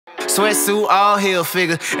Sweatsuit, all heel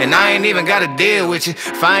figure, and I ain't even gotta deal with you.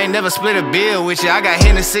 If I ain't never split a bill with you, I got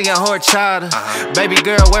Hennessy and horchata. Baby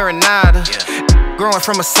girl wearing nada. Growing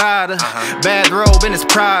from a cider, bathrobe in his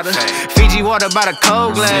Prada. Fiji water by the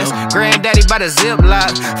cold glass, granddaddy by the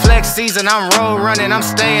Ziploc. Flex season, I'm road running, I'm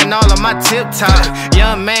staying all on my tip top.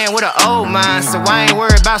 Young man with an old mind, so I ain't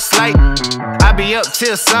worried about slight. I be up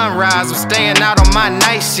till sunrise, I'm staying out on my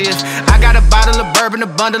night shift. I got a bottle of bourbon, a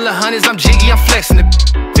bundle of hundreds, I'm jiggy, I'm flexing it.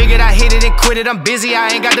 Figured I hit it and quit it, I'm busy, I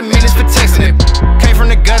ain't got the minutes for texting it. Came from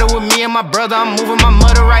the gutter with me and my brother, I'm moving my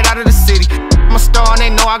mother right out of the city. I'm a star and they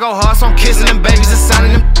know I go hard, so I'm kissing them babies and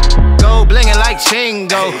signing them. Gold blingin' like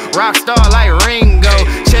Chingo, rock star like Ringo.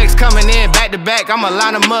 Checks coming in back to back, I'ma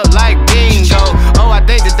line them up like bingo. Oh, I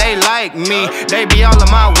think that they like me, they be all on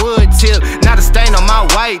my wood tip. Not a stain on my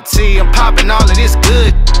white tee, I'm popping all of this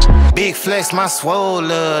good. Big flex, my swole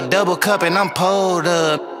up, double cup and I'm pulled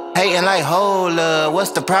up. Hating like, hold up,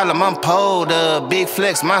 what's the problem? I'm pulled up. Big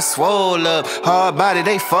flex, my swole up. Hard body,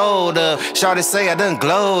 they fold up. Shawty say I done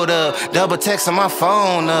glowed up. Double text on my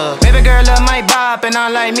phone up. Baby girl love my bop and I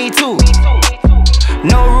like me too.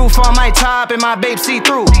 No roof on my top and my babe see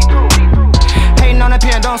through. Hating on the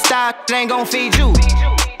pen, don't stop, it ain't gon' feed you.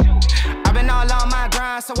 I've been all on my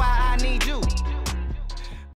grind, so why I need you.